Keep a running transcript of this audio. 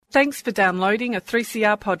Thanks for downloading a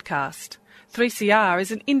 3CR podcast. 3CR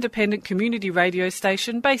is an independent community radio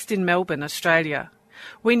station based in Melbourne, Australia.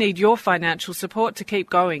 We need your financial support to keep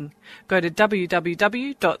going. Go to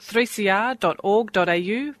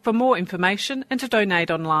www.3cr.org.au for more information and to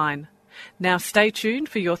donate online. Now stay tuned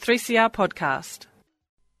for your 3CR podcast.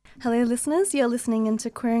 Hello listeners, you're listening into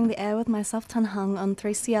Queering the Air with myself, Tan Hung, on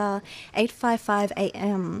 3CR 855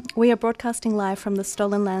 AM. We are broadcasting live from the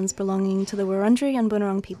stolen lands belonging to the Wurundjeri and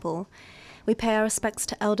Boonwurrung people. We pay our respects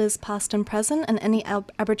to elders past and present and any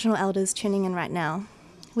Aboriginal elders tuning in right now.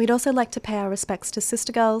 We'd also like to pay our respects to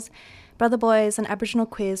sister girls, brother boys and Aboriginal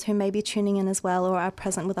queers who may be tuning in as well or are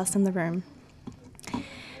present with us in the room.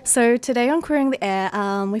 So today on Queering the Air,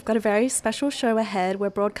 we've got a very special show ahead. We're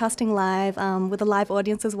broadcasting live with a live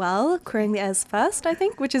audience as well. Queering the Air's first, I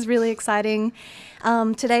think, which is really exciting.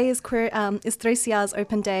 Today is 3CR's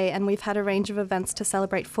open day, and we've had a range of events to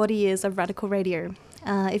celebrate 40 years of radical radio.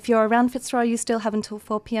 If you're around Fitzroy, you still have until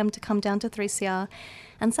 4 p.m. to come down to 3CR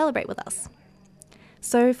and celebrate with us.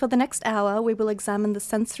 So for the next hour, we will examine the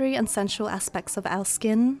sensory and sensual aspects of our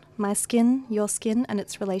skin, my skin, your skin, and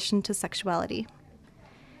its relation to sexuality.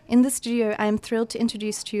 In the studio, I am thrilled to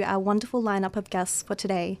introduce to you our wonderful lineup of guests for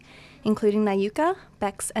today, including Nayuka,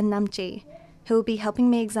 Bex, and Namji, who will be helping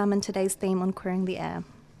me examine today's theme on Queering the Air.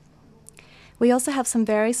 We also have some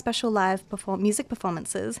very special live music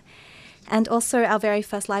performances, and also our very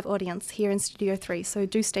first live audience here in Studio 3, so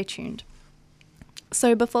do stay tuned.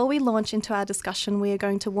 So before we launch into our discussion, we are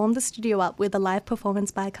going to warm the studio up with a live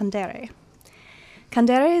performance by Kandere.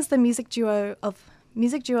 Kandere is the music duo of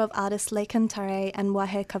artists Laken Tare and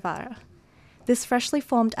Wahe Kavara. This freshly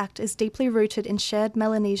formed act is deeply rooted in shared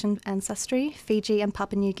Melanesian ancestry, Fiji and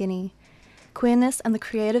Papua New Guinea, queerness and the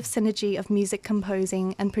creative synergy of music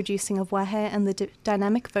composing and producing of Wahe and the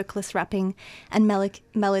dynamic vocalist rapping and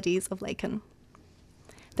melodies of Laken.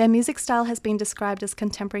 Their music style has been described as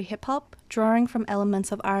contemporary hip-hop, drawing from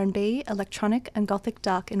elements of R&B, electronic and gothic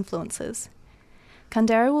dark influences.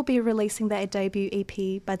 Kandera will be releasing their debut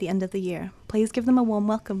EP by the end of the year. Please give them a warm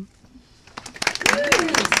welcome. I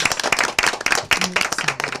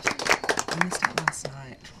missed it last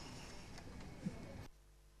night.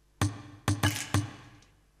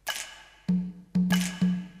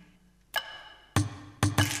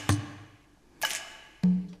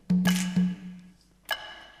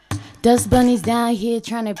 Dust bunnies down here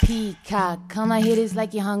trying to peacock. Come out here, it's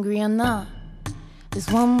like you're hungry or not. There's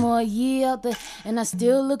one more year out there, and I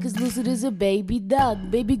still look as lucid as a baby duck.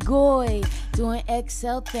 Baby goy, doing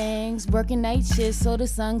XL things, working night shifts so the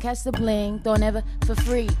sun catch the bling. Don't ever for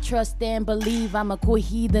free, trust and believe. I'm a cool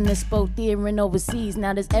heathen that's both here and overseas.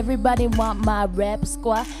 Now does everybody want my rap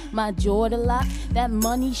squad, my Jordan lock, that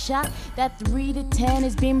money shot, that 3 to 10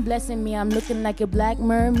 has been blessing me. I'm looking like a black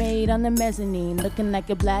mermaid on the mezzanine, looking like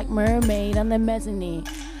a black mermaid on the mezzanine,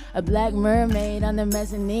 a black mermaid on the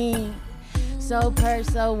mezzanine. So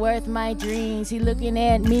worth my dreams. He looking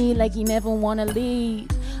at me like he never wanna leave.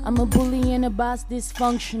 I'm a bully and a boss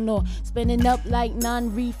dysfunctional, spending up like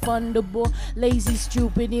non-refundable. Lazy,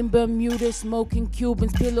 stupid in Bermuda, smoking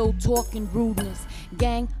Cubans, pillow talking rudeness.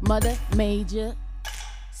 Gang, mother, major,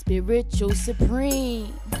 spiritual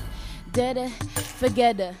supreme. Deader,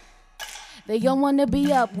 forgetter. They don't wanna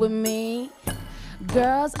be up with me.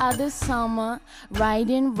 Girls out the summer,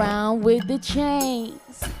 riding round with the chains.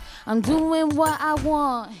 I'm doing what I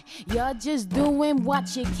want, y'all just doing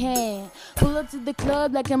what you can. Pull up to the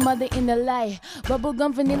club like a mother in the light.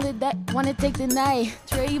 Bubblegum vanilla that wanna take the night.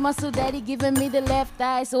 Trey muscle daddy giving me the left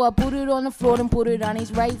eye, so I put it on the floor and put it on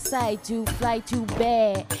his right side. To fly too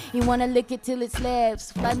bad, he wanna lick it till it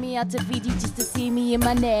slaps. Fly me out to Fiji just to see me in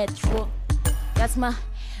my natural. That's my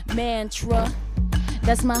mantra,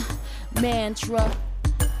 that's my mantra.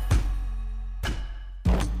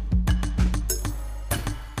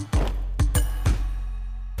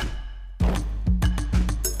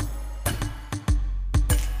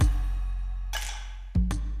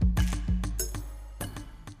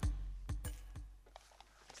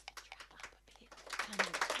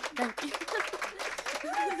 Thank you.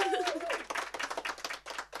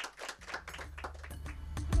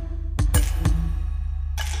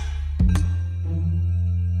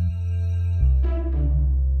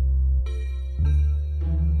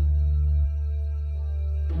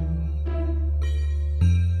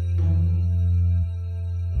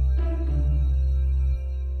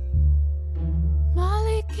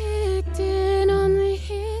 Molly kicked in on the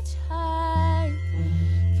hitchhike,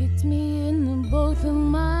 kicked me in the both of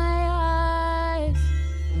my eyes.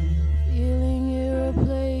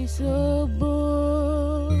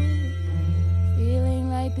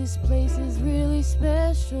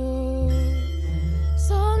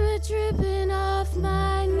 dripping off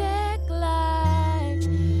my neck like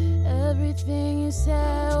everything you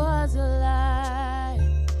said was a lie.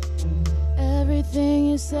 Everything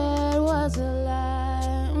you said was a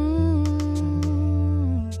lie.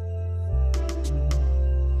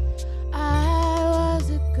 I was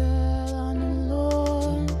a girl on the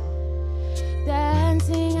lawn,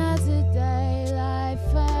 dancing as the daylight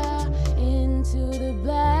fell into the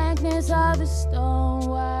blackness of the stone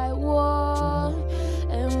white wall.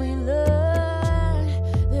 And we learned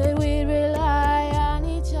that we'd rely on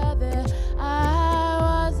each other. I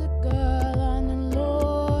was a girl on the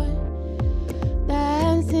lawn,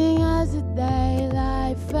 dancing as the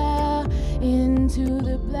daylight fell into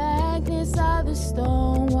the blackness of the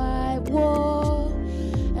stone white wall.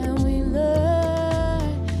 And we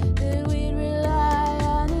learned that we'd rely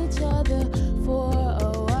on each other for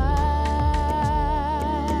a while.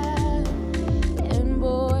 And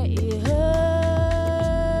boy, it hurt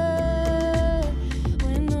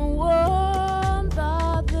when the warmth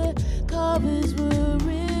of the covers were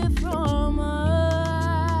ripped from us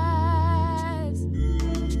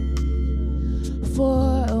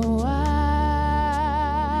for a while.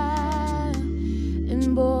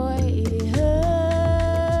 And boy, it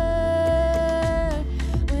hurt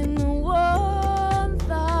when the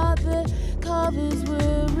warmth of the covers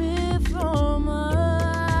were ripped from us.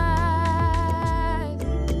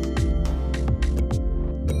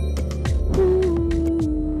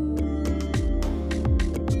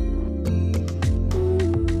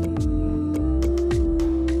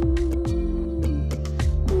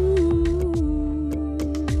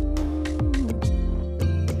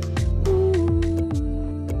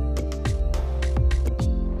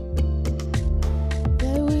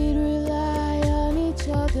 That we'd rely on each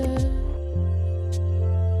other.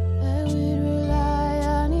 That we'd rely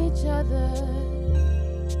on each other.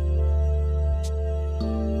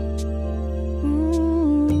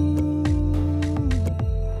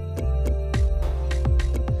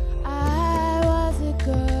 I was a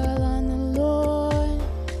girl on the lawn,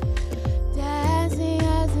 dancing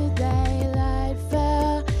as the daylight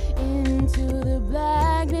fell into the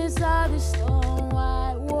blackness of the stone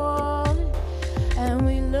white wall. And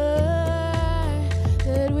we learned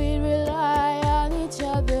that we'd rely on each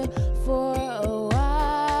other for a while.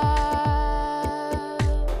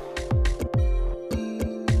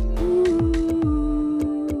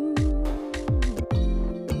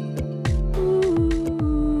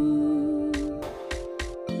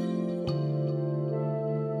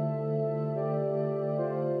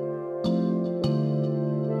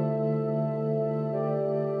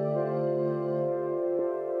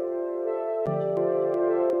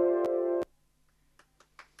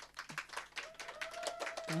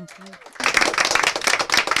 Thank you.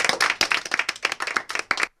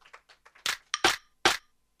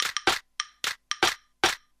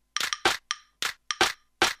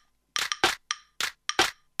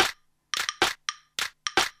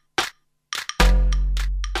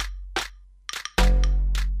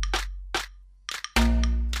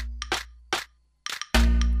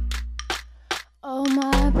 Oh,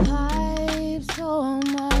 my pipes, oh,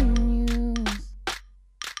 my muse.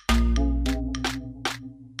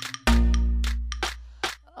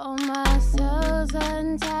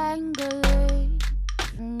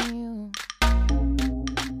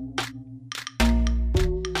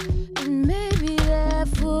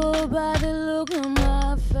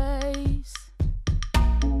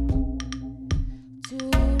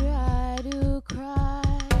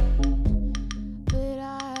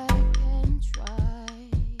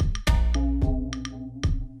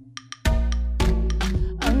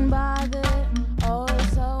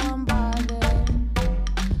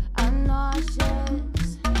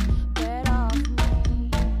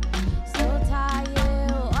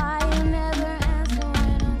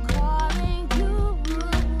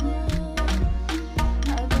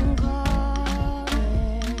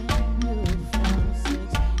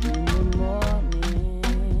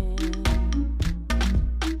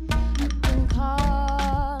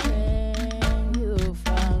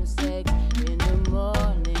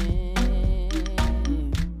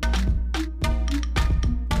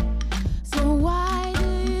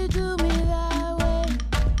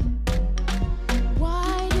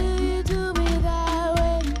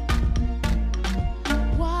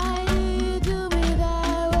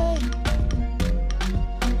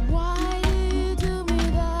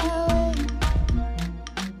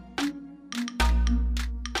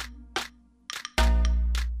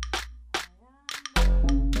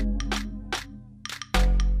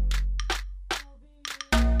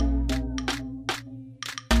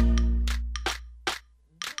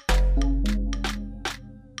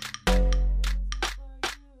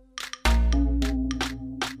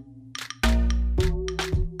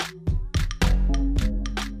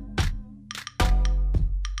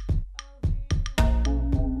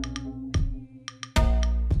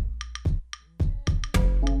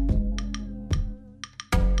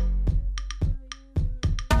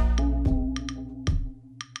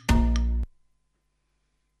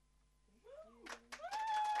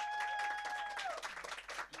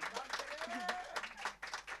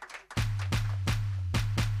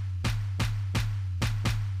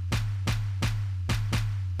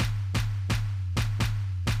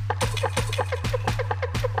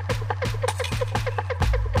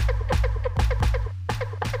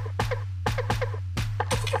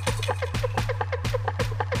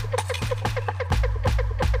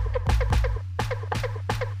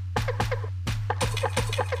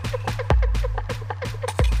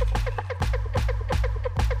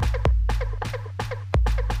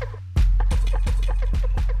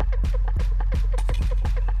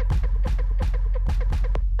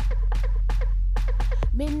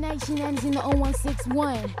 shenanigans in the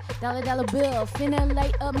 0161. Dollar bill, finna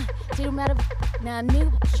light up. Tatum matter. Now,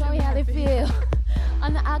 nigga, show me how they feel.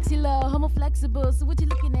 I'm the oxylo, homo flexible. So what you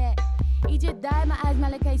looking at? Eat your die, my eyes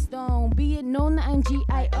malachite stone. Be it known that I'm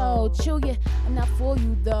G-I-O. Chill ya, I'm not for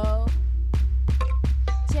you though.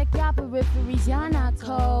 Check your peripheries, y'all not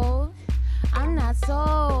cold. I'm not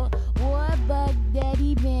sold. Wore Buck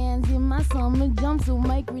Daddy bands in my summer jumpsuit.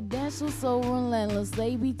 My credentials so relentless.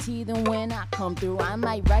 They be teething when I come through. I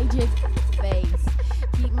might write your face.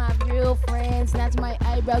 Keep my real friends. Snatch my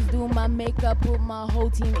eyebrows, do my makeup. Put my whole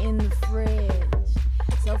team in the fridge.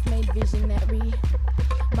 Self-made visionary.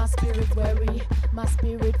 My spirit wary. My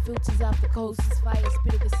spirit filters off the coast. It's fire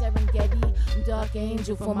spit at the Serengeti. I'm dark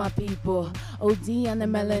angel for my people. OD on the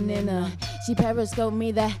melanina. She periscope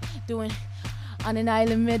me that doing on an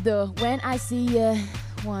island middle. When I see ya,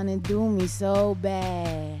 wanna do me so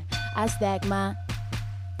bad. I stack my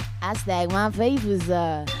papers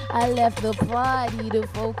up. I left the party to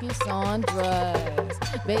focus on drugs.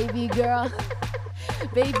 Baby girl,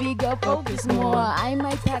 focus more. I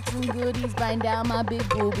might pack some goodies, bind down my big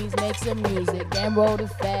boobies, make some music, then roll the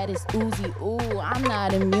fattest Uzi. Ooh, I'm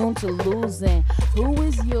not immune to losing. Who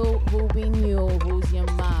is you? Who be new? Who's your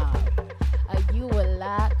mob? Are you a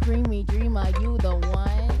lot? Creamy dream, are you the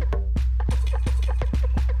one?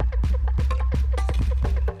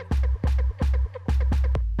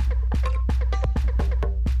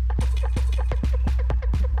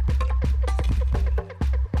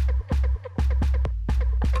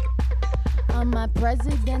 On my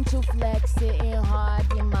presidential flex, sitting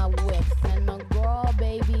hard in my whip. And the girl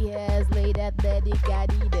baby has laid athletic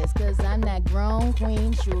Adidas. Cause I'm that grown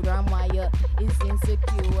queen shooter. I'm wired, is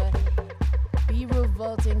insecure. Be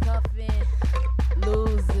revolting, cuffing,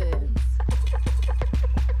 losers.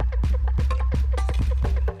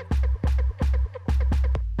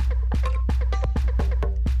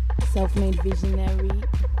 Self-made visionary,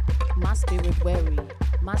 my spirit wary.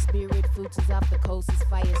 My spirit filters off the coast, it's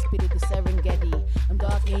fire spit at the Serengeti. I'm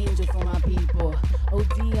dark angel for my people.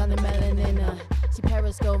 OD on the melanina. She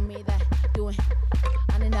periscope me that doing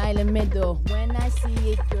on an island middle. When I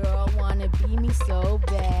see it, girl, wanna be me so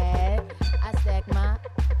bad. I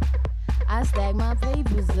stack my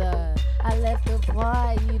papers up. I left the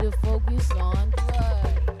party to focus on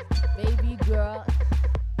drugs. Baby girl,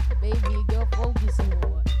 focus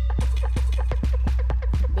more.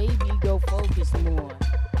 Baby, go focus more.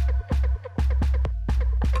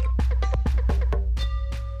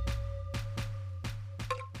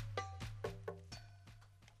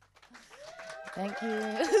 Thank you.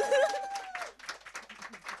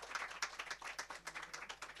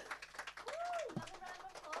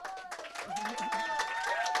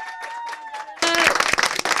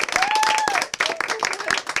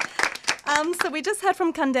 So we just heard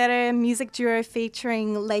from Kandere, music duo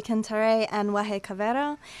featuring Leiken Tere and Wahe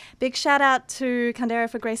Kavera. Big shout out to Kandere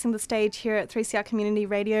for gracing the stage here at 3CR Community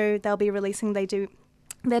Radio. They'll be releasing their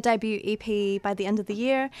debut EP by the end of the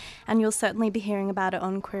year, and you'll certainly be hearing about it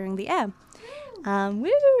on Queering the Air.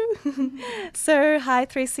 Woo! So, hi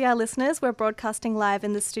 3CR listeners, we're broadcasting live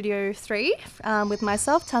in the Studio 3 with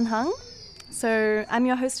myself, Tan Hung. So I'm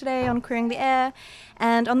your host today on Queering the Air,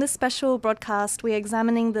 and on this special broadcast we're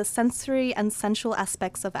examining the sensory and sensual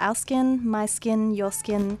aspects of our skin, my skin, your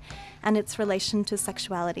skin, and its relation to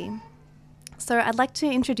sexuality. So I'd like to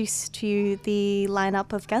introduce to you the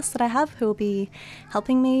lineup of guests that I have who will be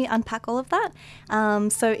helping me unpack all of that.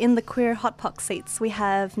 So in the queer hot pot seats we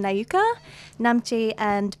have Nayuka, Namchi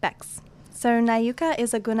and Bex. So Nayuka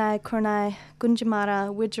is a Gunai, Kurnai,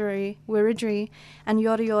 Gunjamara, Wiridri, and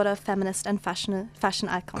Yoda Yoda feminist and fashion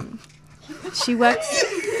icon. She works...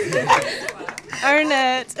 Own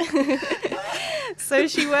it! So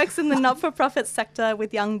she works in the not-for-profit sector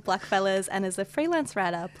with young black fellas and is a freelance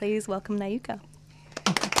writer. Please welcome Nayuka.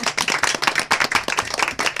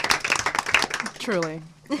 Truly.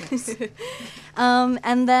 Yes.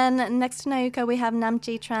 And then next to Nayuka we have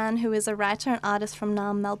Namji Tran, who is a writer and artist from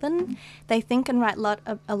Naarm, Melbourne. They think and write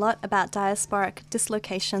a lot about diasporic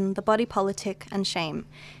dislocation, the body politic, and shame.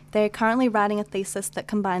 They're currently writing a thesis that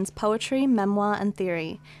combines poetry, memoir, and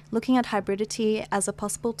theory, looking at hybridity as a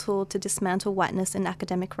possible tool to dismantle whiteness in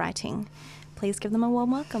academic writing. Please give them a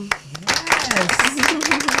warm welcome. Yes.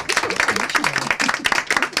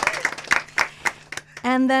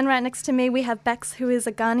 And then right next to me we have Bex, who is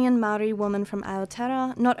a Ghanaian Maori woman from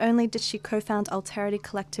Aotearoa. Not only did she co-found Alterity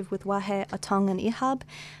Collective with Wahe, Atong and Ihab,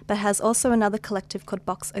 but has also another collective called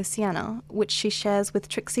Box Oceana, which she shares with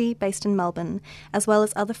Trixie, based in Melbourne, as well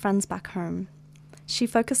as other friends back home. She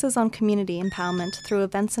focuses on community empowerment through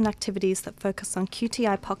events and activities that focus on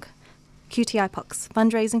QTI QTIPOX,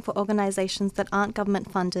 fundraising for organisations that aren't government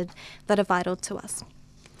funded that are vital to us.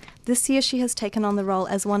 This year she has taken on the role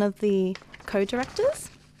as one of the co-directors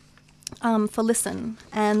for Listen,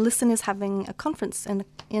 and Listen is having a conference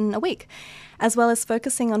in a week, as well as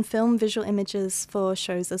focusing on film visual images for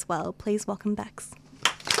shows as well. Please welcome Bex.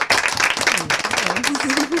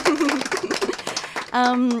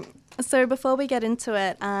 So before we get into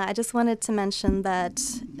it, I just wanted to mention that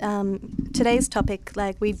today's topic,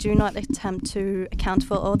 we do not attempt to account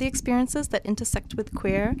for all the experiences that intersect with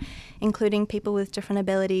queer, including people with different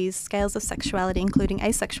abilities, scales of sexuality, including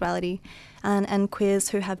asexuality, and queers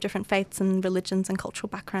who have different faiths and religions and cultural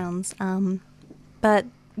backgrounds. But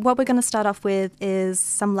what we're going to start off with is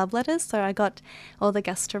some love letters. So I got all the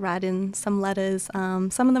guests to write in some letters. Some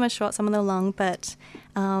of them are short, some of them are long, but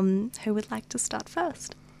who would like to start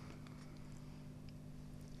first?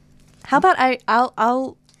 How about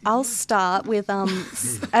I'll start with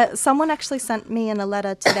someone actually sent me in a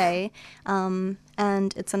letter today, and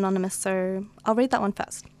it's anonymous, so I'll read that one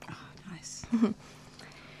first. Oh, nice.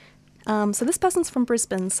 So this person's from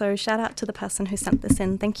Brisbane, so shout out to the person who sent this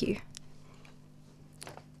in. Thank you.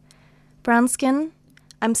 Brown skin,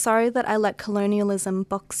 I'm sorry that I let colonialism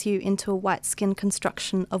box you into a white skin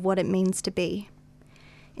construction of what it means to be,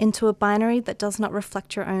 into a binary that does not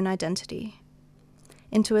reflect your own identity,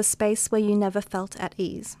 into a space where you never felt at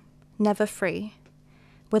ease, never free,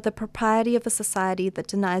 where the propriety of a society that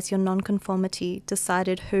denies your nonconformity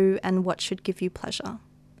decided who and what should give you pleasure.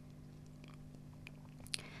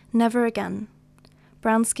 Never again.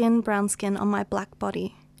 Brown skin on my black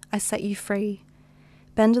body, I set you free.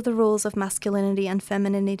 Bend the rules of masculinity and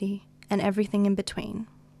femininity and everything in between.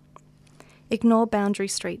 Ignore boundary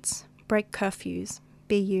streets, break curfews,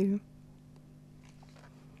 be you.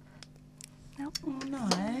 Oh,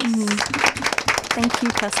 nice. Thank you,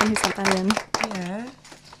 person who sent that in. Yeah.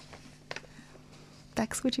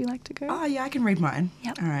 Bex, would you like to go? Oh, yeah, I can read mine.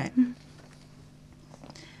 Yep. All right.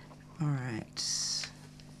 All right.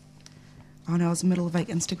 Oh, no, I was in the middle of,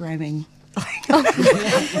 Instagramming.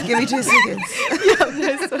 Give me 2 seconds.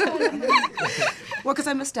 Well, because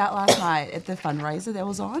I missed out last night at the fundraiser that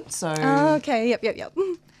was on, so... Oh, okay, yep.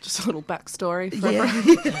 Just a little backstory for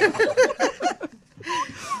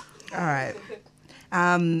All right.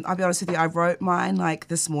 I'll be honest with you, I wrote mine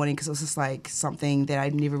this morning because it was just something that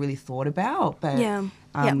I'd never really thought about. But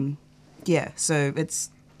yeah, so it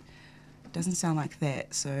doesn't sound like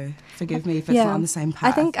that. So forgive me if it's not on the same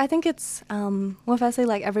path. I think it's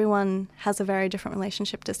firstly, everyone has a very different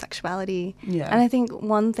relationship to sexuality. Yeah. And I think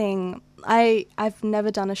one thing I've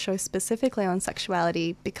never done a show specifically on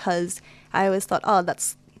sexuality because I always thought, oh,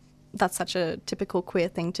 that's such a typical queer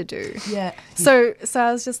thing to do. Yeah. So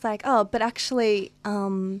I was just but actually,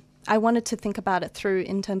 I wanted to think about it through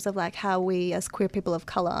in terms of how we as queer people of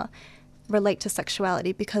colour relate to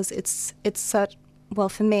sexuality because it's well,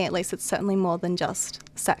 for me at least, it's certainly more than just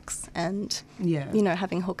sex and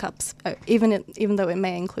having hookups. Even though it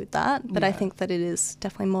may include that, but I think that it is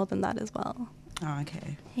definitely more than that as well. Oh,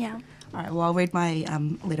 okay. Yeah. All right. Well, I'll read my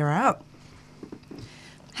letter out.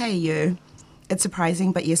 Hey, you. It's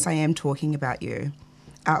surprising, but yes, I am talking about you.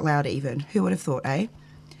 Out loud even. Who would have thought, eh?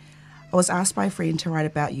 I was asked by a friend to write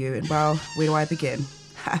about you, and well, where do I begin?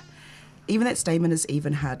 Even that statement is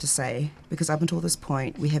even hard to say, because up until this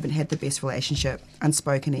point, we haven't had the best relationship,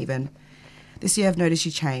 unspoken even. This year I've noticed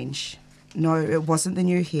you change. No, it wasn't the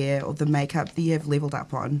new hair or the makeup that you've levelled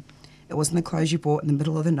up on. It wasn't the clothes you bought in the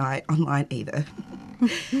middle of the night online either.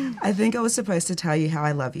 I think I was supposed to tell you how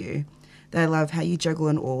I love you, that I love how you juggle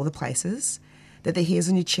in all the places, that the hairs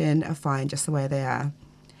on your chin are fine just the way they are,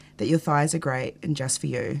 that your thighs are great and just for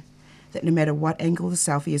you, that no matter what angle the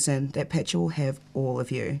selfie is in, that picture will have all of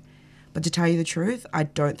you. But to tell you the truth, I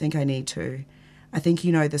don't think I need to. I think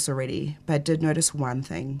you know this already, but I did notice one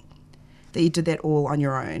thing, that you did that all on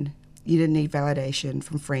your own. You didn't need validation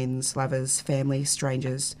from friends, lovers, family,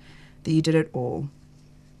 strangers, that you did it all.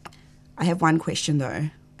 I have one question though.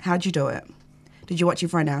 How'd you do it? Did you watch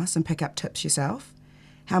everyone else and pick up tips yourself?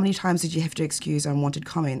 How many times did you have to excuse unwanted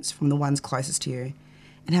comments from the ones closest to you?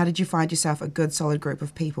 And how did you find yourself a good solid group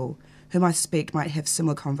of people whom I suspect might have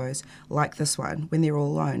similar convos like this one when they're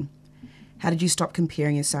all alone? How did you stop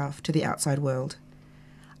comparing yourself to the outside world?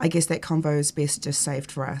 I guess that convo is best just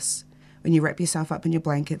saved for us, when you wrap yourself up in your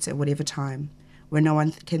blankets at whatever time, where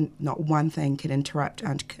not one thing can interrupt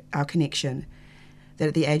our connection, that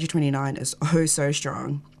at the age of 29 is oh so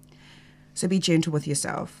strong. So be gentle with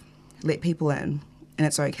yourself. Let people in, and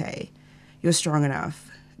it's okay. You're strong enough.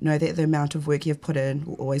 Know that the amount of work you've put in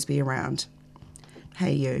will always be around.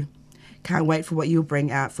 Hey you. Can't wait for what you'll bring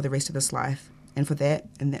out for the rest of this life. And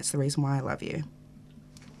that's the reason why I love you.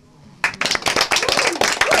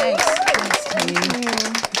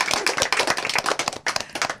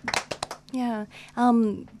 Yeah.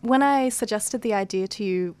 When I suggested the idea to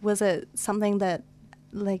you, was it something that,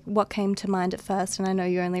 like, what came to mind at first? And I know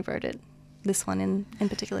you only wrote this one in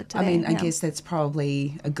particular today. I mean, I guess that's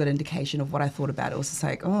probably a good indication of what I thought about it. It was just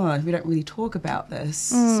like, oh, we don't really talk about this,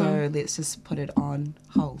 so let's just put it on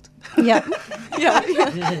hold. Yeah.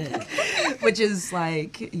 Which is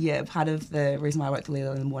like, yeah, part of the reason why I wrote the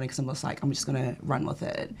letter in the morning, because I'm just like, I'm just going to run with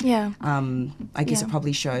it. Yeah. I guess it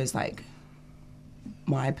probably shows like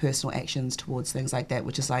my personal actions towards things like that,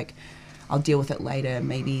 which is like, I'll deal with it later.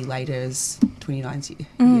 Maybe later is 29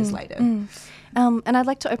 years later. And I'd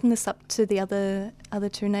like to open this up to the other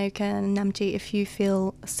two, Naoka and Namji, if you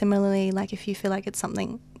feel similarly, like if you feel like it's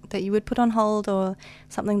something that you would put on hold or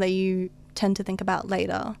something that you tend to think about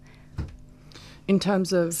later. In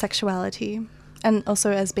terms of sexuality, and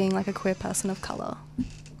also as being like a queer person of colour.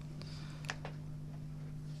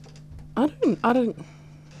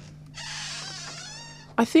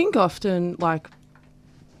 I think often, like,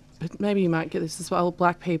 but maybe you might get this as well,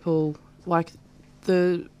 black people, like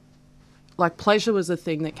pleasure was a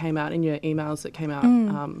thing that came out in your emails that came out.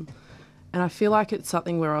 And I feel like it's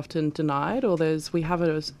something we're often denied, or we have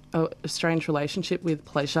a strange relationship with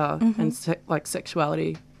pleasure and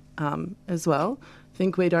sexuality as well. I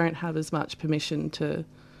think we don't have as much permission to,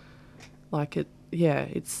 like, it. Yeah,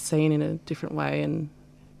 it's seen in a different way, and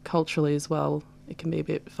culturally as well, it can be a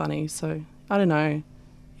bit funny. So I don't know.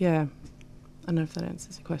 Yeah, I don't know if that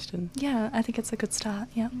answers your question. Yeah, I think it's a good start.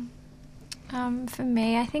 Yeah. For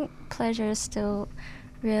me, I think pleasure is still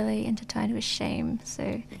really intertwined with shame.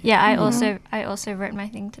 So yeah, I also wrote my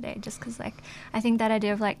thing today just because, like, I think that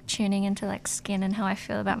idea of like tuning into like skin and how I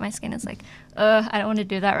feel about my skin is like, I don't want to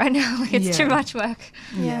do that right now. Like, it's too much work.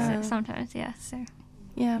 Yeah. So sometimes, yeah. So.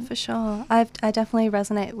 Yeah, for sure. I definitely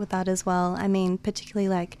resonate with that as well. I mean, particularly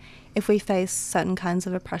like if we face certain kinds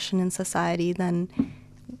of oppression in society, then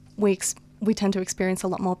we tend to experience a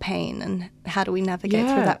lot more pain, and how do we navigate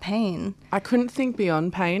through that pain? I couldn't think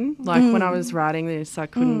beyond pain. Like when I was writing this, I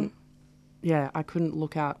couldn't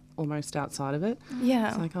look out almost outside of it. Yeah.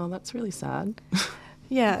 It's like, oh, that's really sad.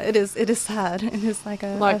 Yeah, it is sad. It is like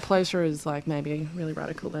pleasure is like maybe really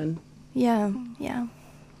radical then. Yeah.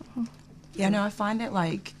 Yeah, no, I find that,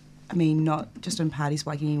 like, I mean, not just in parties,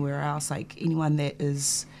 but like anywhere else, like anyone that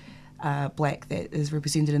is black that is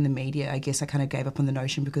represented in the media, I guess I kind of gave up on the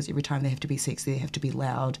notion, because every time they have to be sexy, they have to be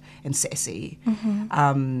loud and sassy.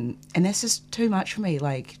 And that's just too much for me.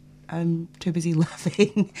 Like, I'm too busy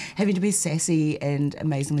loving, having to be sassy and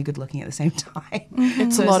amazingly good looking at the same time.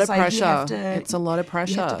 It's so a lot of like pressure. It's a lot of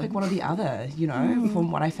pressure. You have to pick one or the other, you know, from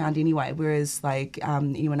what I found anyway. Whereas, like,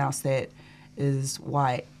 anyone else that is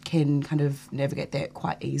white can kind of navigate that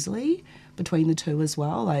quite easily between the two as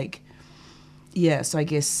well. Like, yeah, so I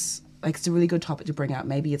guess, like, it's a really good topic to bring up.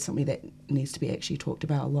 Maybe it's something that needs to be actually talked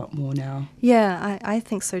about a lot more now. Yeah, I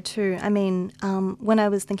think so too. I mean, when I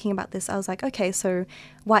was thinking about this, I was like, okay, so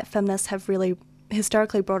white feminists have really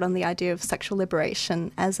historically brought on the idea of sexual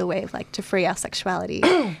liberation as a way of, like, to free our sexuality.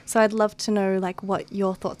 So I'd love to know, like, what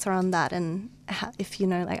your thoughts are on that, and how, if, you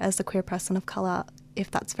know, like, as a queer person of colour, if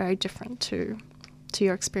that's very different to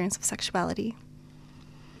your experience of sexuality.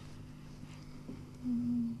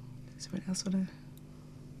 So what else would I...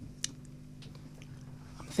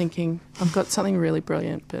 Thinking, I've got something really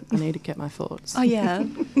brilliant, but I need to get my thoughts. Oh, yeah.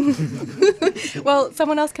 Well,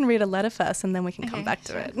 someone else can read a letter first, and then we can come back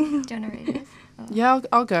to it. Do you want to read it? Yeah,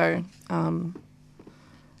 I'll go.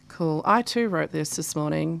 Cool. I too wrote this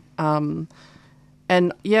morning.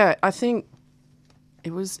 And yeah, I think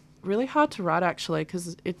it was really hard to write, actually,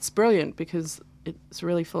 because it's brilliant, because it's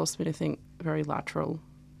really forced me to think very lateral,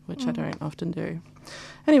 which I don't often do.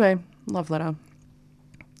 Anyway, love letter.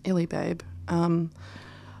 Illy babe.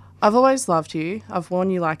 I've always loved you. I've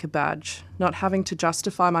worn you like a badge, not having to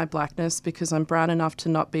justify my blackness because I'm brown enough to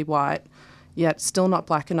not be white, yet still not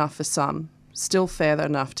black enough for some, still fair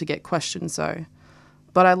enough to get questions though.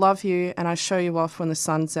 But I love you, and I show you off when the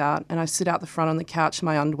sun's out, and I sit out the front on the couch in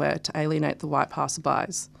my underwear to alienate the white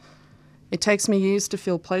passerbys. It takes me years to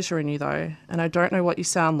feel pleasure in you though, and I don't know what you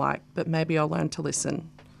sound like, but maybe I'll learn to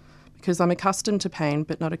listen. Because I'm accustomed to pain,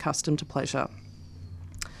 but not accustomed to pleasure.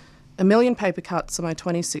 A million paper cuts on my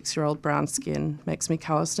 26-year-old brown skin makes me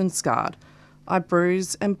calloused and scarred. I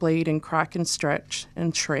bruise and bleed and crack and stretch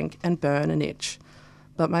and shrink and burn and itch.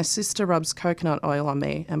 But my sister rubs coconut oil on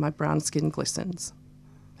me and my brown skin glistens.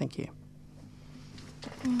 Thank you.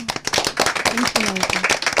 Thank you, Nathan.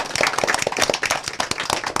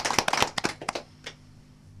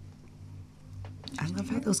 I love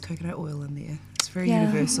how there's coconut oil in there. It's very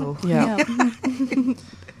universal. Yeah.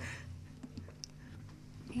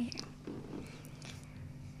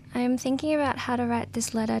 I am thinking about how to write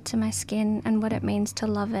this letter to my skin and what it means to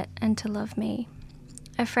love it and to love me.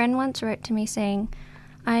 A friend once wrote to me saying,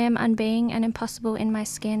 "I am unbeing and impossible in my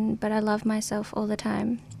skin, but I love myself all the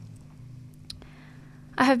time."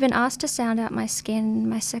 I have been asked to sound out my skin,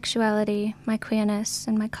 my sexuality, my queerness,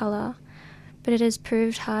 and my colour, but it has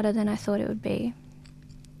proved harder than I thought it would be.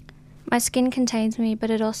 My skin contains me,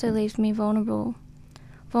 but it also leaves me vulnerable.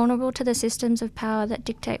 Vulnerable to the systems of power that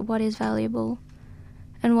dictate what is valuable.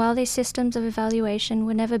 And while these systems of evaluation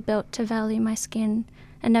were never built to value my skin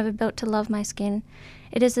and never built to love my skin,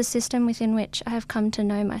 it is the system within which I have come to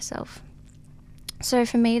know myself. So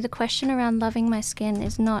for me, the question around loving my skin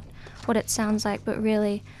is not what it sounds like, but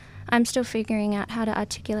really, I'm still figuring out how to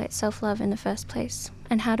articulate self-love in the first place,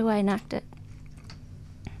 and how do I enact it.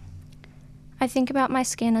 I think about my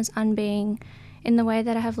skin as unbeing in the way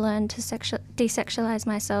that I have learned to desexualize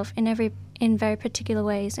myself in very particular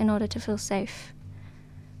ways in order to feel safe.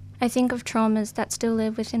 I think of traumas that still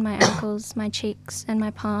live within my ankles, my cheeks, and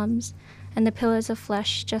my palms, and the pillars of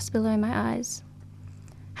flesh just below my eyes.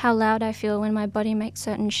 How loud I feel when my body makes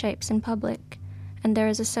certain shapes in public, and there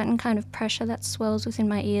is a certain kind of pressure that swells within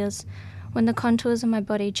my ears when the contours of my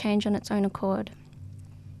body change on its own accord.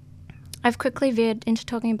 I've quickly veered into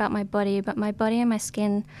talking about my body, but my body and my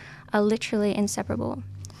skin are literally inseparable,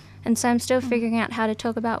 and so I'm still figuring out how to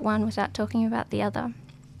talk about one without talking about the other.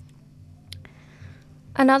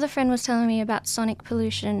 Another friend was telling me about sonic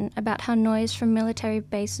pollution, about how noise from military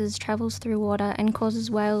bases travels through water and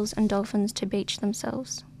causes whales and dolphins to beach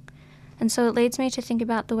themselves. And so it leads me to think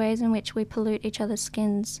about the ways in which we pollute each other's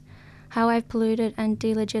skins, how I've polluted and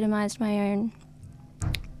delegitimized my own.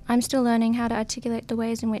 I'm still learning how to articulate the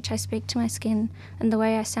ways in which I speak to my skin and the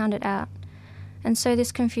way I sound it out. And so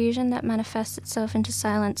this confusion that manifests itself into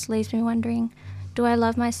silence leaves me wondering, do I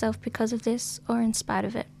love myself because of this or in spite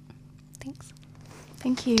of it? Thanks.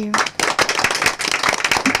 Thank you.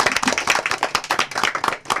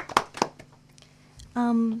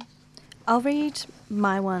 I'll read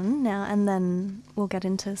my one now and then we'll get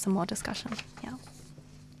into some more discussion. Yeah.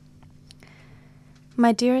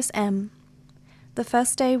 My dearest M, the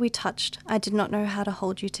first day we touched, I did not know how to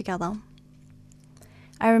hold you together.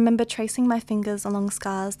 I remember tracing my fingers along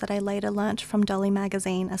scars that I later learnt from Dolly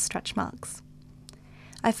magazine as stretch marks.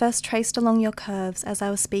 I first traced along your curves as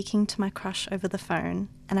I was speaking to my crush over the phone,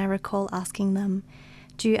 and I recall asking them,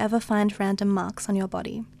 "Do you ever find random marks on your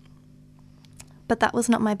body?" But that was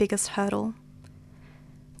not my biggest hurdle.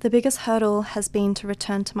 The biggest hurdle has been to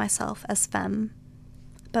return to myself as femme.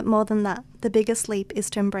 But more than that, the biggest leap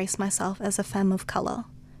is to embrace myself as a femme of colour.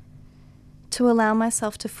 To allow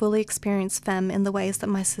myself to fully experience femme in the ways that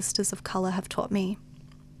my sisters of colour have taught me.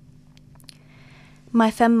 My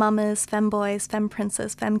femme mamas, femme boys, femme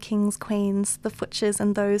princes, femme kings, queens, the futchers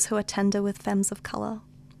and those who are tender with femmes of colour.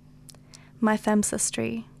 My femme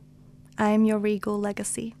sistry, I am your regal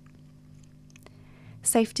legacy.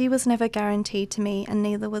 Safety was never guaranteed to me and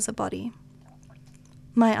neither was a body.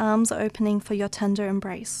 My arms are opening for your tender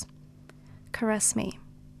embrace. Caress me.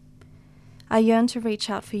 I yearn to reach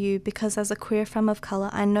out for you because as a queer femme of colour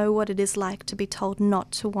I know what it is like to be told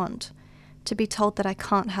not to want, to be told that I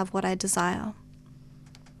can't have what I desire.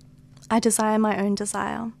 I desire my own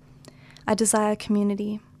desire. I desire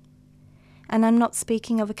community. And I'm not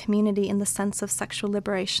speaking of a community in the sense of sexual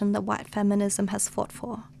liberation that white feminism has fought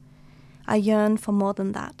for. I yearn for more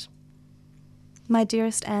than that. My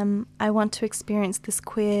dearest M, I want to experience this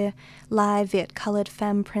queer, live yet coloured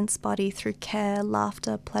femme prince body through care,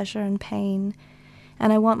 laughter, pleasure and pain,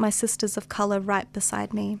 and I want my sisters of colour right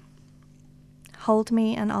beside me. Hold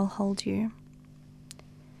me and I'll hold you.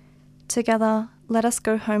 Together, let us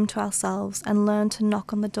go home to ourselves and learn to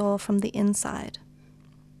knock on the door from the inside.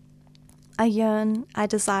 I yearn, I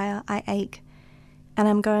desire, I ache, and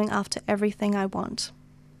I'm going after everything I want.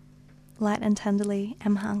 Light and tenderly,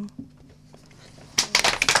 M. Hung.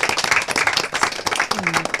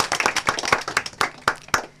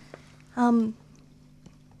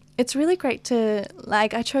 It's really great to,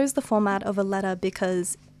 I chose the format of a letter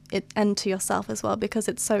because and to yourself as well, because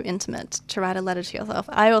it's so intimate to write a letter to yourself.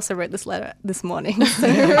 I also wrote this letter this morning, so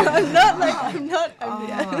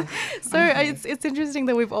it's interesting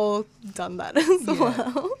that we've all done that as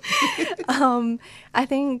well. I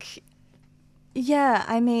think,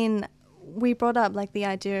 we brought up the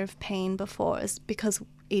idea of pain before is because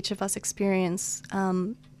each of us experience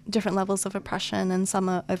different levels of oppression and some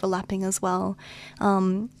are overlapping as well.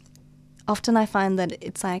 Often I find that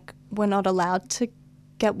it's we're not allowed to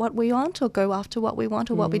get what we want or go after what we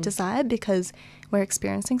want or what we desire because we're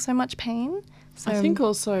experiencing so much pain. So I think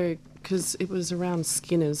also because it was around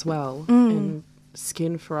skin as well, and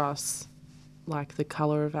skin for us like the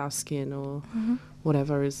colour of our skin or Mm-hmm.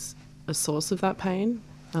 whatever is a source of that pain.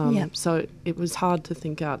 Yeah. So it was hard to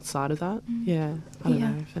think outside of that. Yeah. I don't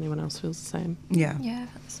Yeah. know if anyone else feels the same. Yeah. Yeah, I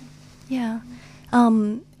felt the same. Yeah.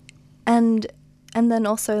 And then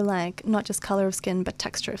also like not just color of skin but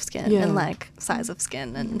texture of skin Yeah. and like size of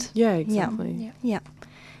skin and Yeah, exactly. Yeah. yeah.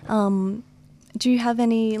 Do you have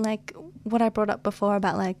any like what I brought up before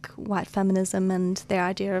about like white feminism and their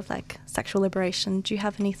idea of like sexual liberation? Do you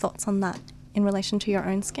have any thoughts on that in relation to your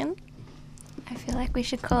own skin? I feel like we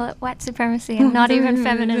should call it white supremacy and not even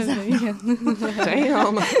feminism.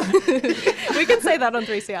 Damn. We can say that on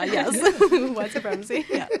 3CR, yes. White supremacy.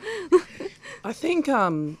 Yeah. I think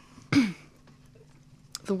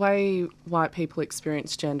the way white people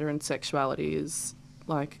experience gender and sexuality is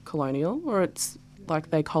like colonial, or it's like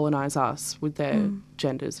they colonise us with their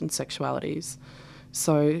genders and sexualities.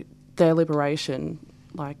 So their liberation,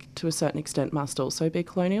 like to a certain extent, must also be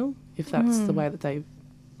colonial, if that's the way that they,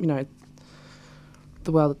 you know,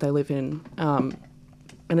 the world that they live in. And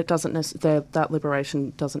it doesn't that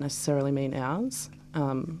liberation doesn't necessarily mean ours.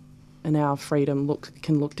 And our freedom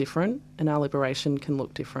can look different, and our liberation can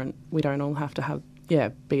look different. We don't all have to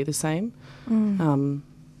be the same.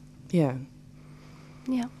 Yeah.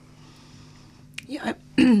 Yeah. Yeah,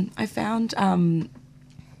 I found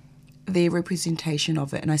their representation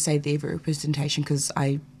of it, and I say their representation because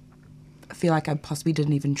I feel like I possibly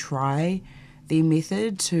didn't even try their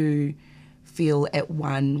method to feel at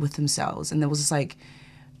one with themselves. And there was just like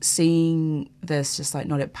seeing this just like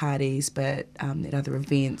not at parties but at other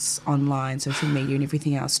events, online, social media and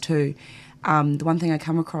everything else too. The one thing I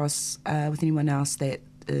come across with anyone else that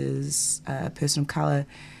is a person of colour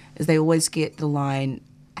is they always get the line,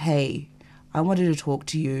 hey, I wanted to talk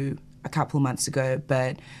to you a couple of months ago,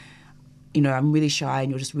 but, you know, I'm really shy and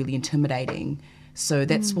you're just really intimidating. So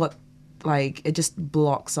that's what, like, it just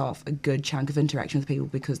blocks off a good chunk of interaction with people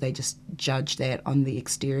because they just judge that on the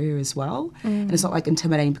exterior as well. And it's not like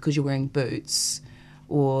intimidating because you're wearing boots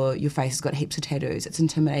or your face has got heaps of tattoos. It's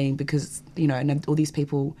intimidating because, you know, and all these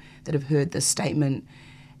people that have heard this statement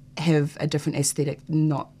have a different aesthetic,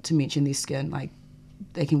 not to mention their skin. Like,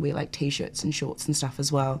 they can wear like t-shirts and shorts and stuff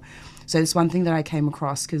as well. So it's one thing that I came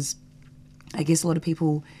across because I guess a lot of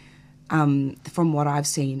people, from what I've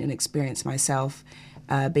seen and experienced myself,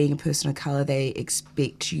 being a person of colour, they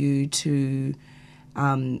expect you to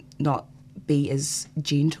not be as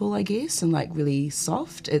gentle, I guess, and like really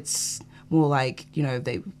soft. It's more like, you know,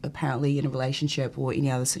 they apparently in a relationship or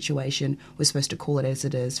any other situation, we're supposed to call it as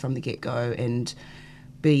it is from the get-go and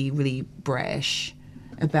be really brash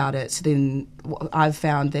about it. So then I've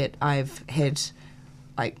found that I've had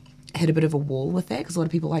a bit of a wall with that because a lot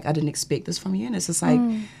of people are like, I didn't expect this from you, and it's just like,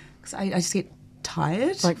 cause I just get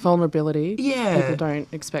tired. Like vulnerability. Yeah. People don't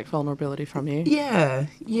expect vulnerability from you.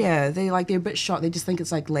 Yeah. They're a bit shocked. They just think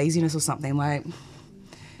it's like laziness or something. Like, you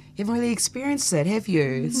haven't really experienced it, have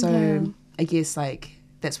you? So I guess like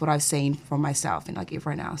that's what I've seen from myself and like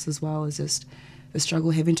everyone else as well, is just the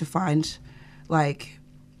struggle having to find like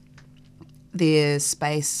their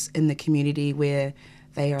space in the community where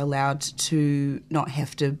they are allowed to not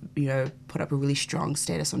have to, you know, put up a really strong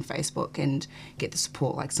status on Facebook and get the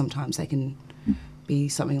support. Like sometimes they can be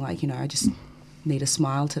something like, you know, I just need a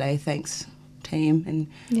smile today, thanks team. And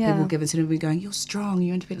people give it to them and be going, you're strong,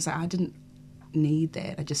 you're independent. It's like, I didn't need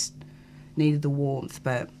that. I just needed the warmth.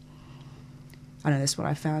 But I know that's what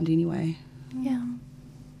I found anyway. Yeah.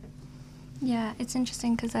 Yeah, it's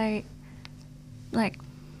interesting because I, like,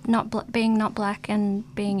 being not black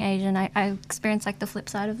and being Asian, I experienced like the flip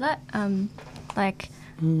side of that.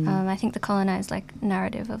 I think the colonized like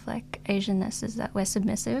narrative of like Asianness is that we're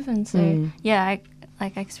submissive, and so I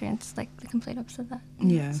experienced like the complete opposite of that.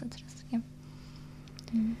 Yeah. So it's just,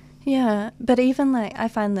 Yeah, but even like I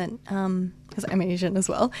find that because I'm Asian as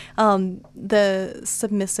well, the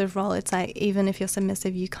submissive role, it's like even if you're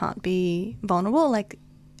submissive, you can't be vulnerable. Like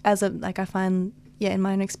I find, in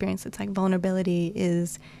my own experience, it's like vulnerability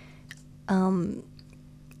is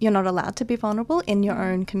you're not allowed to be vulnerable in your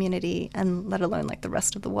own community, and let alone like the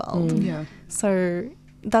rest of the world. Yeah. So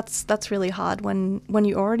that's really hard when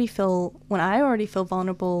I already feel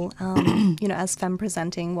vulnerable, you know, as femme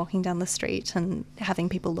presenting, walking down the street and having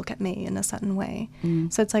people look at me in a certain way.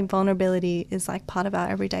 So it's like vulnerability is like part of our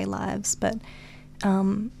everyday lives, but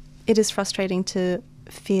it is frustrating to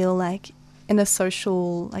feel like in the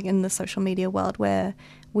social media world where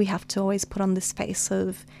we have to always put on this face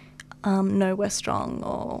of no, we're strong,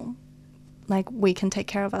 or like we can take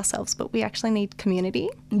care of ourselves, but we actually need community.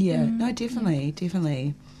 Yeah, no,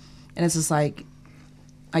 definitely. And it's just like,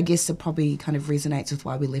 I guess it probably kind of resonates with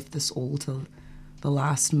why we left this all till the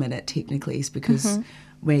last minute technically, is because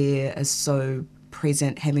we're so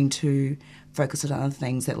present having to focus on other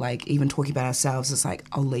things that, like, even talking about ourselves is like,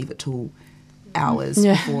 I'll leave it till hours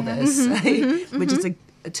before this, which is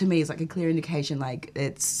to me is like a clear indication like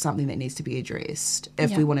it's something that needs to be addressed.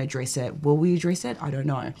 If we want to address it, will we address it? I don't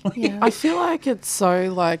know. I feel like it's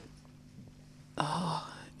so like,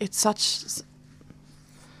 it's such,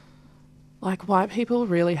 like, white people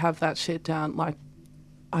really have that shit down. Like,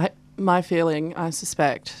 my feeling, I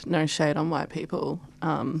suspect, no shade on white people,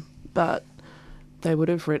 but they would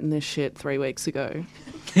have written this shit 3 weeks ago.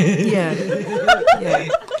 Yeah.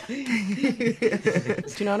 Do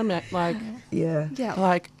you know what I mean? Like, Yeah.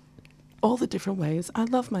 like all the different ways I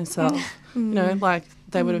love myself. You know, like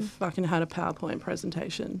they would have fucking had a PowerPoint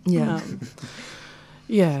presentation. Yeah.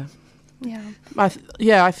 Yeah.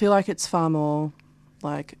 I feel like it's far more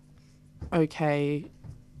like okay.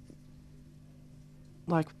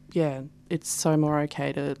 Like, yeah, it's so more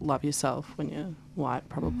okay to love yourself when you're white,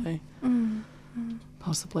 probably.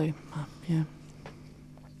 Possibly. Yeah.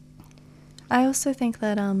 I also think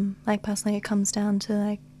that, like, personally, it comes down to,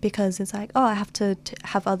 like, because it's like, oh, I have to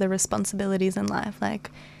have other responsibilities in life.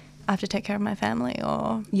 Like, I have to take care of my family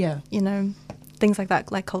or, you know, things like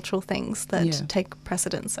that, like cultural things that take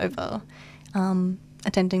precedence over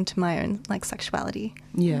attending to my own, like, sexuality.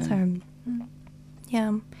 Yeah. So,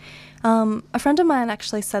 yeah. A friend of mine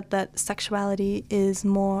actually said that sexuality is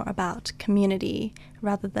more about community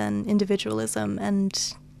rather than individualism. And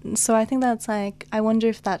so I think that's like, I wonder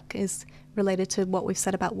if that is related to what we've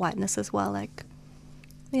said about whiteness as well. Like,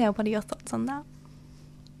 yeah, what are your thoughts on that?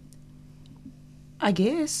 I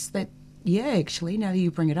guess that, actually, now that you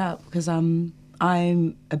bring it up, because I'm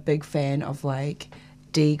a big fan of, like,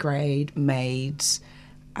 D-grade made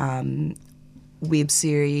web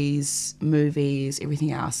series, movies,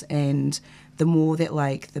 everything else. And the more that,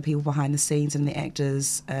 like, the people behind the scenes and the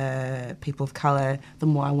actors, people of colour, the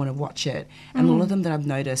more I want to watch it. And a lot of them that I've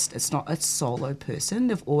noticed, it's not a solo person.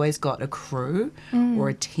 They've always got a crew or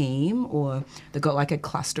a team, or they've got, like, a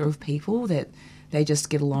cluster of people that they just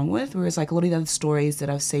get along with. Whereas, like, a lot of the other stories that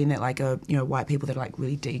I've seen that, like, are, you know, white people that are, like,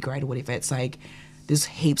 really D-grade or whatever, it's like there's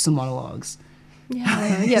heaps of monologues.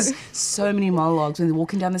 So many monologues when they're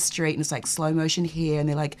walking down the street and it's like slow motion here and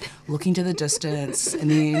they're like looking to the distance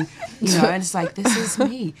and then, you know, and it's like, this is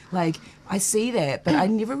me. Like, I see that, but I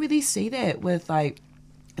never really see that with, like,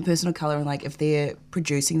 a person of colour. And, like, if they're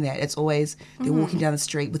producing that, it's always they're walking down the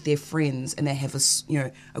street with their friends and they have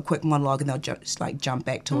a quick monologue and they'll just like jump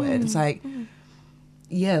back to it. It's like,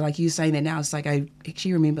 like you saying that now, it's like I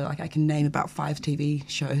actually remember, like, I can name about 5 TV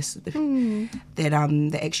shows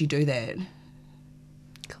that actually do that.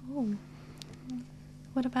 Cool.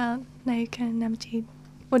 What about Naika and Namjeet?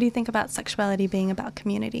 What do you think about sexuality being about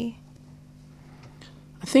community?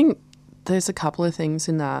 I think there's a couple of things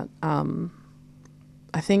in that.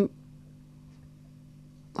 I think,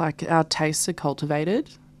 like, our tastes are cultivated,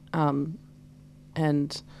 and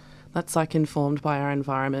that's, like, informed by our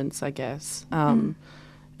environments, I guess.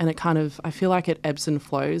 And it kind of, I feel like it ebbs and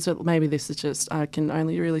flows. Maybe this is just, I can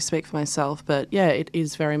only really speak for myself, but yeah, it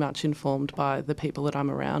is very much informed by the people that I'm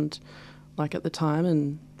around, like, at the time.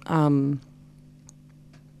 And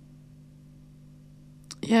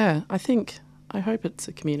I hope it's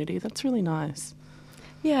a community. That's really nice.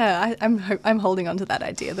 Yeah, I'm holding on to that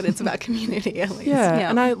idea that it's about community at least. Yeah,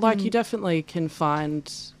 and I you definitely can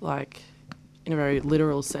find, like, in a very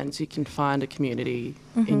literal sense, you can find a community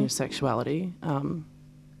in your sexuality.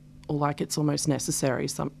 Or, like, it's almost necessary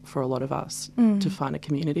for a lot of us to find a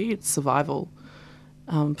community. It's survival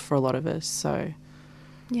for a lot of us. So,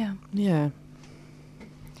 yeah.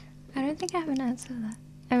 I don't think I have an answer to that.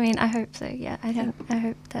 I mean, I hope so. Yeah, I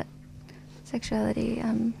hope that sexuality,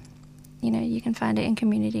 you know, you can find it in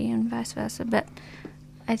community and vice versa. But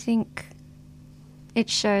I think it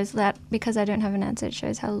shows that, because I don't have an answer, it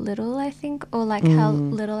shows how little I think, or, like, how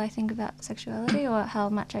little I think about sexuality, or how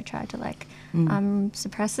much I try to, like,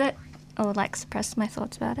 suppress it, or, like, suppress my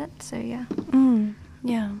thoughts about it. So, yeah.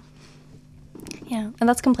 Yeah, and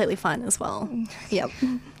that's completely fine as well. Yep.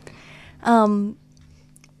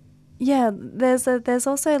 Yeah, there's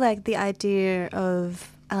also, like, the idea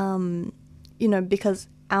of, you know, because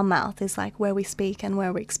our mouth is, like, where we speak and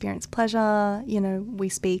where we experience pleasure. You know, we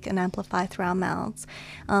speak and amplify through our mouths.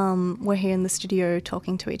 We're here in the studio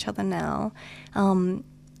talking to each other now.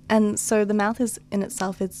 And so the mouth is in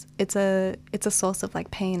itself, it's a source of, like,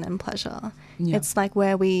 pain and pleasure. Yeah. It's, like,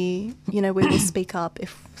 where we will speak up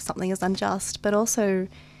if something is unjust, but also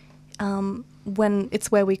when it's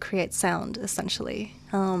where we create sound, essentially.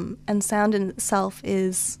 And sound in itself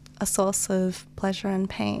is a source of pleasure and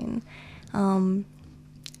pain.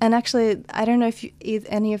 And actually, I don't know if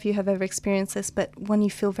any of you have ever experienced this, but when you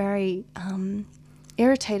feel very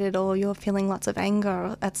irritated or you're feeling lots of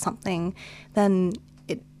anger at something, then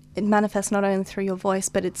it manifests not only through your voice,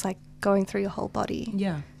 but it's like going through your whole body.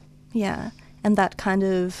 Yeah. Yeah. And that kind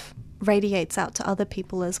of radiates out to other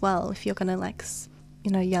people as well if you're going to like,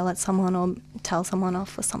 yell at someone or tell someone off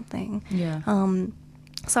for something. Yeah.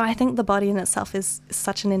 So I think the body in itself is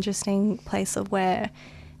such an interesting place of where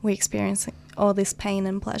we experience all this pain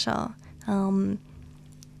and pleasure.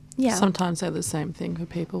 Yeah. Sometimes they're the same thing for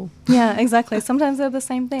people. Yeah, exactly. Sometimes they're the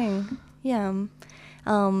same thing. Yeah.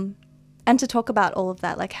 And to talk about all of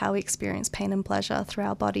that, like how we experience pain and pleasure through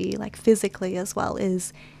our body, like physically as well,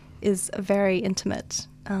 is a very intimate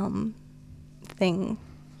thing.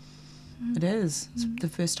 It is. It's the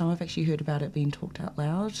first time I've actually heard about it being talked out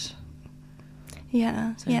loud.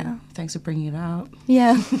 Yeah, So yeah. thanks for bringing it up.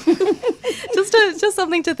 Yeah. just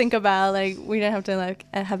something to think about. Like, we don't have to like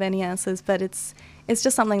have any answers, but it's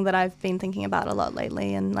just something that I've been thinking about a lot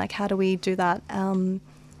lately, and like how do we do that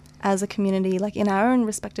as a community, like in our own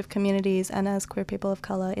respective communities and as queer people of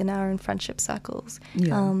colour in our own friendship circles.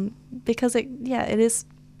 Yeah. Because it is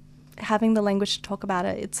having the language to talk about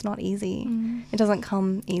it, it's not easy. It doesn't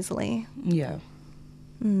come easily. Yeah.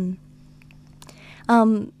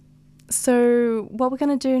 So what we're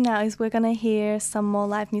going to do now is we're going to hear some more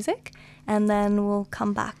live music, and then we'll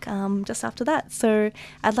come back just after that. So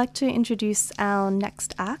I'd like to introduce our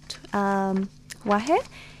next act, Wahe,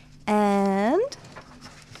 and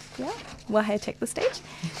Wahe, take the stage.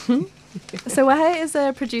 So Wahe is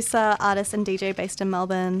a producer, artist and DJ based in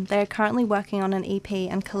Melbourne. They're currently working on an EP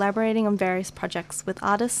and collaborating on various projects with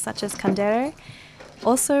artists such as Kandere,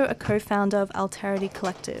 also a co-founder of Alterity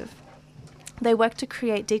Collective. They work to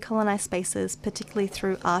create decolonised spaces, particularly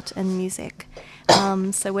through art and music.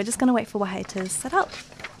 So we're just going to wait for Wahe to set up.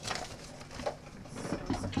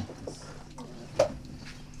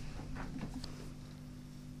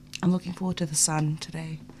 I'm looking forward to the sun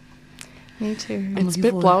today. Me too. It's a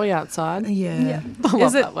bit blowy outside. Yeah. I love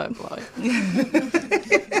Is it- that word, blowy.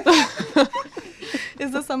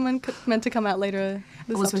 Is there someone meant to come out later It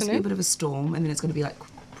this was supposed to be a afternoon? bit of a storm, and then it's going to be like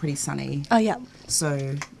pretty sunny. Oh, yeah.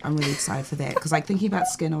 So I'm really excited for that. Because like thinking about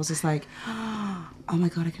skin, I was just like, oh my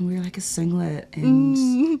God, I can wear like a singlet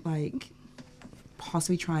and like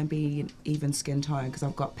possibly try and be an even skin tone, because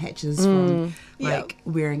I've got patches from like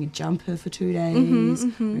wearing a jumper for 2 days,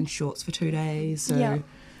 wearing shorts for 2 days. So Yeah.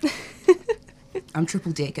 I'm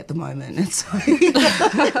triple deck at the moment. It's like,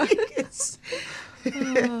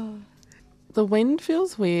 The wind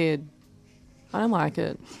feels weird. I don't like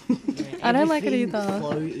it. I don't like it either.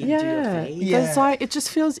 Flow into Yeah. your face. Yeah. It's like, it just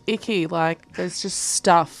feels icky. Like there's just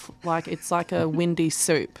stuff. Like it's like a windy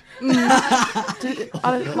soup.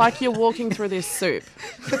 Like you're walking through this soup.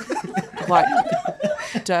 Like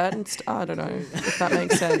dirt and stuff. I don't know if that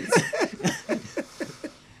makes sense.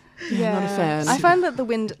 Yeah. Not a fan. I find that the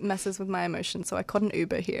wind messes with my emotions, so I caught an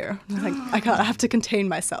Uber here. Like, I have to contain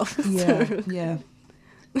myself. yeah, So, yeah.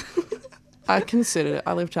 I considered it.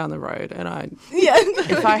 I live down the road, and yeah.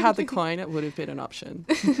 if I had the coin, it would have been an option.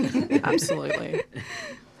 Absolutely.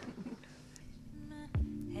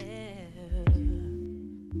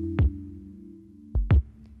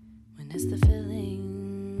 When it's the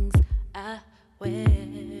feelings I wear,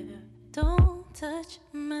 don't touch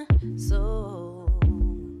my soul.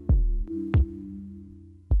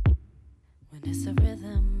 When it's the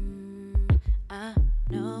rhythm I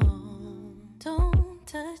know, don't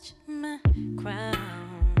touch my crown.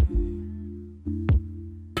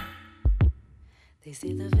 They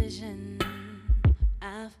see the vision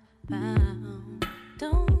I've found.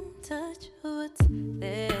 Don't touch what's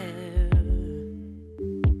there.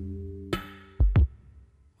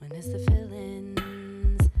 When it's the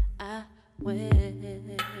feelings I wear,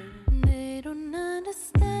 they don't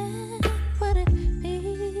understand what it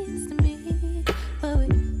means to me. Where we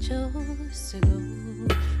chose to go,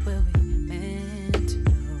 where we meant to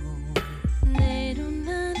know. They don't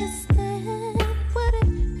understand what it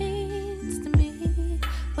means to me.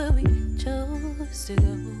 Where we chose to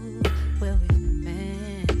go, where we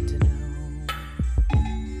meant to know.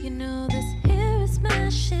 You know this here is my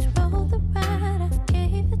shit, roll the ride, I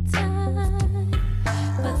gave it time.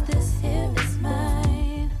 But this here is my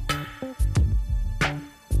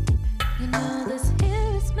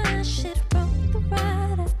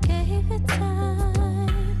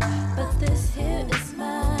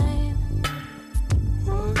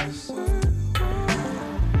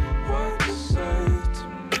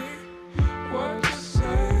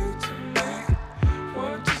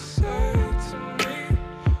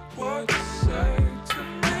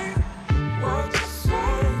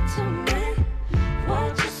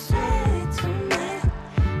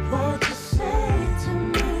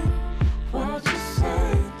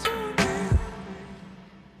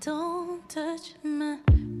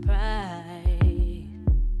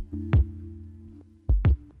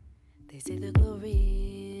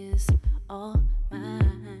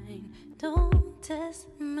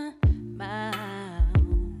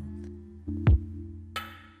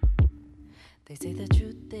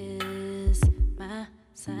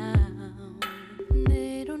sound.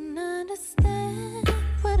 They don't understand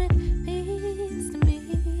what it means to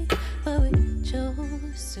me, but we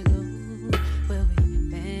chose to go where we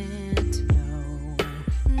meant to know.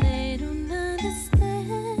 They don't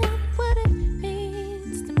understand what it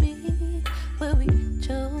means to me, where we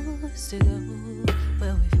chose to go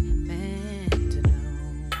where we've meant to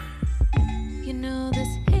know. You know this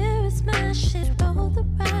here is my shit, roll the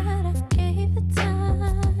ride, I gave it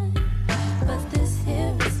time, but this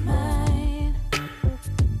here is mine.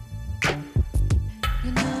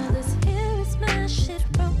 You know this here is my shit,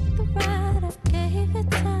 roll the ride, I gave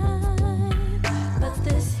it time, but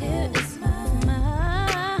this here is mine.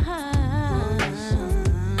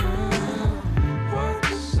 What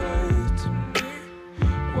you say to me?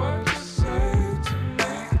 What you say to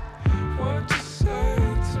me? What you say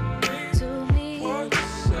to me?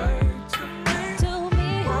 To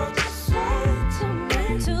me, What you say to me?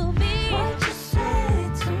 to me, What you say to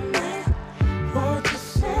me?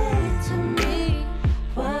 to me,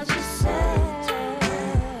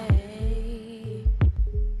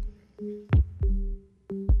 What you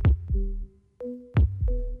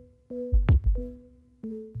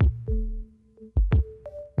say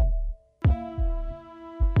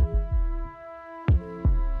to me?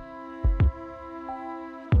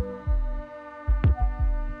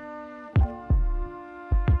 What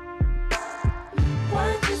you say to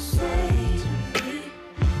me? what you say. What you say to me?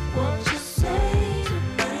 What you say to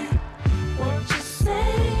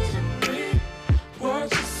me? What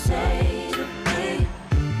you say to me?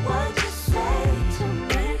 What you say to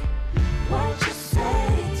me? What you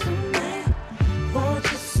say to me? What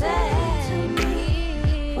you say to me?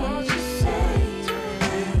 What you say to me? What you say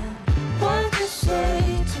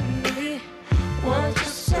to me? What you say to me? What you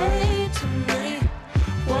say to me?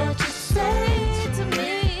 What you say to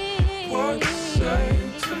me? What you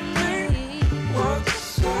say to me? What you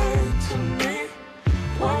say to me?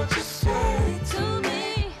 What you say to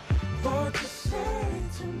me? What you say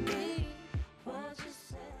to me? What you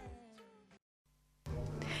say?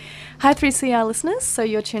 Hi 3CR listeners, so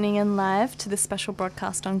you're tuning in live to this special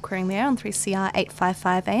broadcast on Queering the Air on 3CR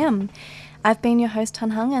 855 AM. I've been your host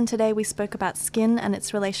Tan Hung, and today we spoke about skin and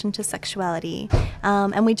its relation to sexuality.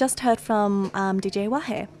 And we just heard from DJ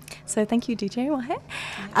Wahe. So thank you, DJ Wahe.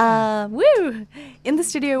 Woo! In the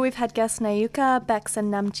studio we've had guests Nayuka, Bex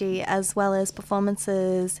and Namji, as well as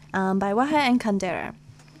performances by Wahe and Kandera.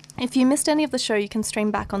 If you missed any of the show, you can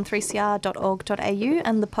stream back on 3cr.org.au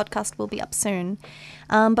and the podcast will be up soon.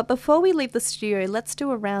 But before we leave the studio, let's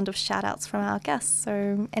do a round of shout-outs from our guests.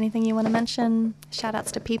 So anything you want to mention?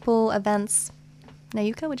 Shout-outs to people, events?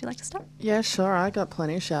 Nayuka, would you like to start? Yeah, sure. I got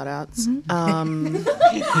plenty of shout outs.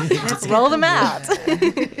 Let's roll them out.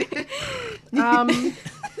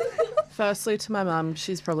 Firstly, to my mum,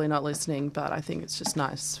 she's probably not listening, but I think it's just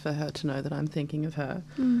nice for her to know that I'm thinking of her.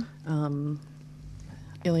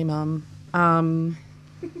 Illy mum.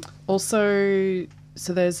 Also,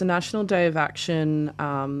 so there's a National Day of Action.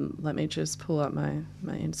 Let me just pull up my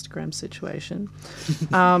Instagram situation.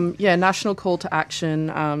 National Call to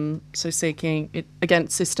Action. So seeking it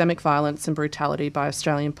against systemic violence and brutality by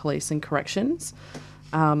Australian police and corrections.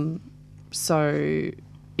 So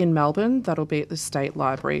in Melbourne, that'll be at the State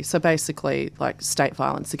Library. So basically, like state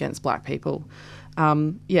violence against black people.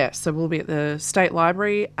 So we'll be at the State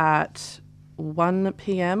Library at 1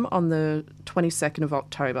 p.m. on the 22nd of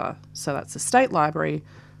October. So that's the State Library,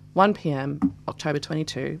 1 p.m, October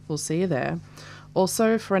 22. We'll see you there.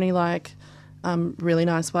 Also, for any really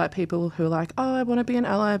nice white people who are like, oh, I want to be an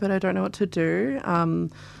ally, but I don't know what to do.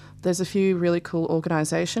 There's a few really cool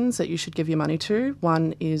organisations that you should give your money to.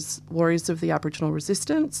 One is Warriors of the Aboriginal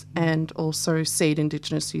Resistance and also Seed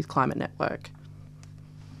Indigenous Youth Climate Network.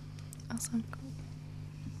 Awesome.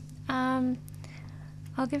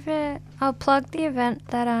 I'll plug the event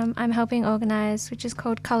that I'm helping organise, which is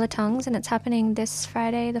called Colour Tongues, and it's happening this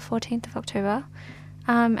Friday, the 14th of October.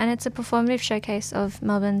 And it's a performative showcase of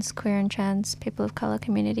Melbourne's queer and trans people of colour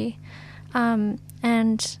community. And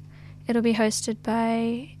it'll be emceed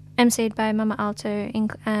by Mama Alto,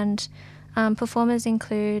 and performers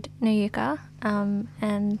include Nayuka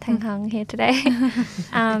and Tang Hung here today.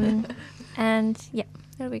 And yeah,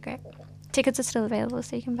 it'll be great. Tickets are still available,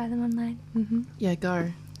 so you can buy them online. Yeah,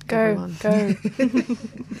 go. Go.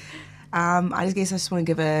 I guess want to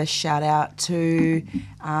give a shout out to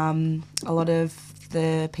a lot of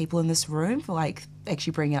the people in this room for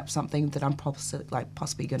actually bringing up something that I'm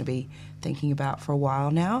possibly going to be thinking about for a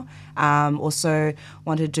while now. Also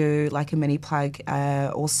want to do a mini plug.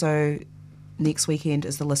 Also next weekend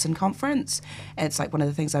is the Listen Conference. And it's one of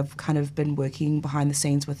the things I've kind of been working behind the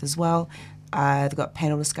scenes with as well. They've got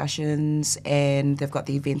panel discussions and they've got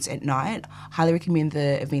the events at night. Highly recommend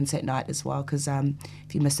the events at night as well, because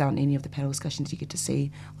if you miss out on any of the panel discussions, you get to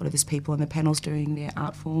see a lot of these people in the panels doing their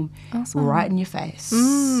art form right in your face.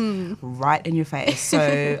 Right in your face.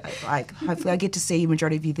 So hopefully I get to see a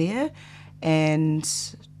majority of you there. And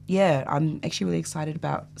yeah, I'm actually really excited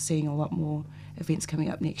about seeing a lot more events coming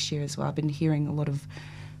up next year as well. I've been hearing a lot of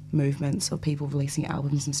movements of people releasing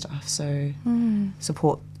albums and stuff, so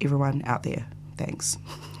support everyone out there. Thanks.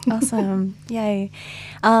 Awesome. Yay.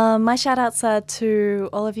 My shout outs are to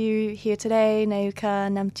all of you here today, Nayuka,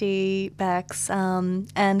 Namchi, Bex,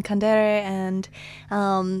 and Kandere, and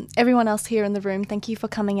everyone else here in the room. Thank you for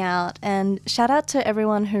coming out. And shout out to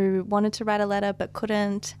everyone who wanted to write a letter but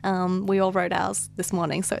couldn't. We all wrote ours this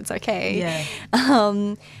morning, so it's okay. Yeah.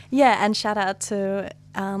 And shout out to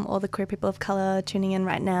all the queer people of colour tuning in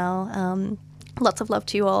right now. Lots of love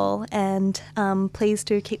to you all, and please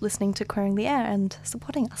do keep listening to Queering the Air and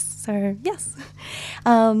supporting us. So, yes.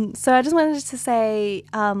 So I just wanted to say,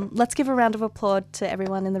 let's give a round of applause to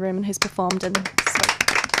everyone in the room and who's performed. And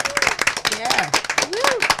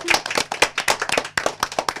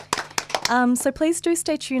so please do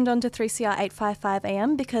stay tuned on to 3CR 855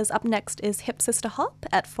 AM, because up next is Hip Sister Hop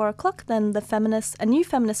at 4 o'clock, then a new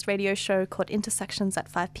feminist radio show called Intersections at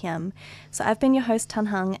 5 p.m. So I've been your host, Tan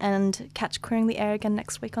Hung, and catch Queering the Air again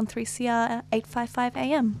next week on 3CR at 855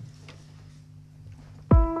 AM.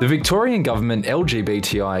 The Victorian Government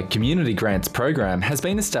LGBTI Community Grants Program has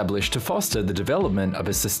been established to foster the development of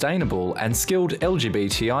a sustainable and skilled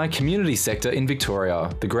LGBTI community sector in Victoria.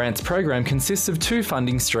 The grants program consists of two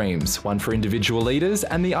funding streams, one for individual leaders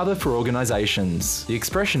and the other for organisations. The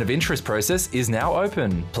expression of interest process is now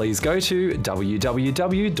open. Please go to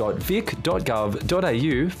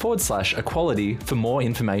www.vic.gov.au/equality for more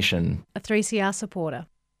information. A 3CR supporter.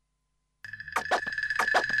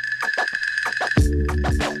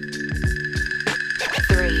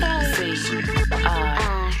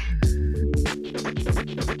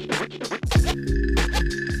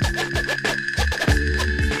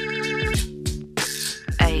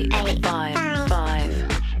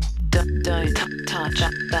 Don't touch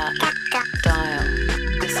that dial.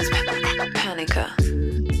 This is Panica.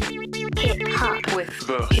 Hip hop with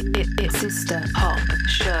Hip Sister Hop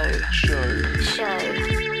Show.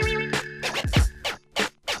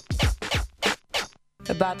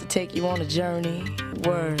 About to take you on a journey.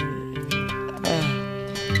 Word.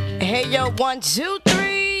 Hey yo, 1, 2,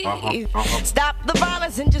 3. Stop the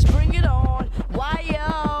violence and just bring it on. Why yo?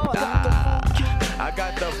 I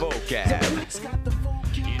got the vocab.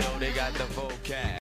 You know they got the vocab.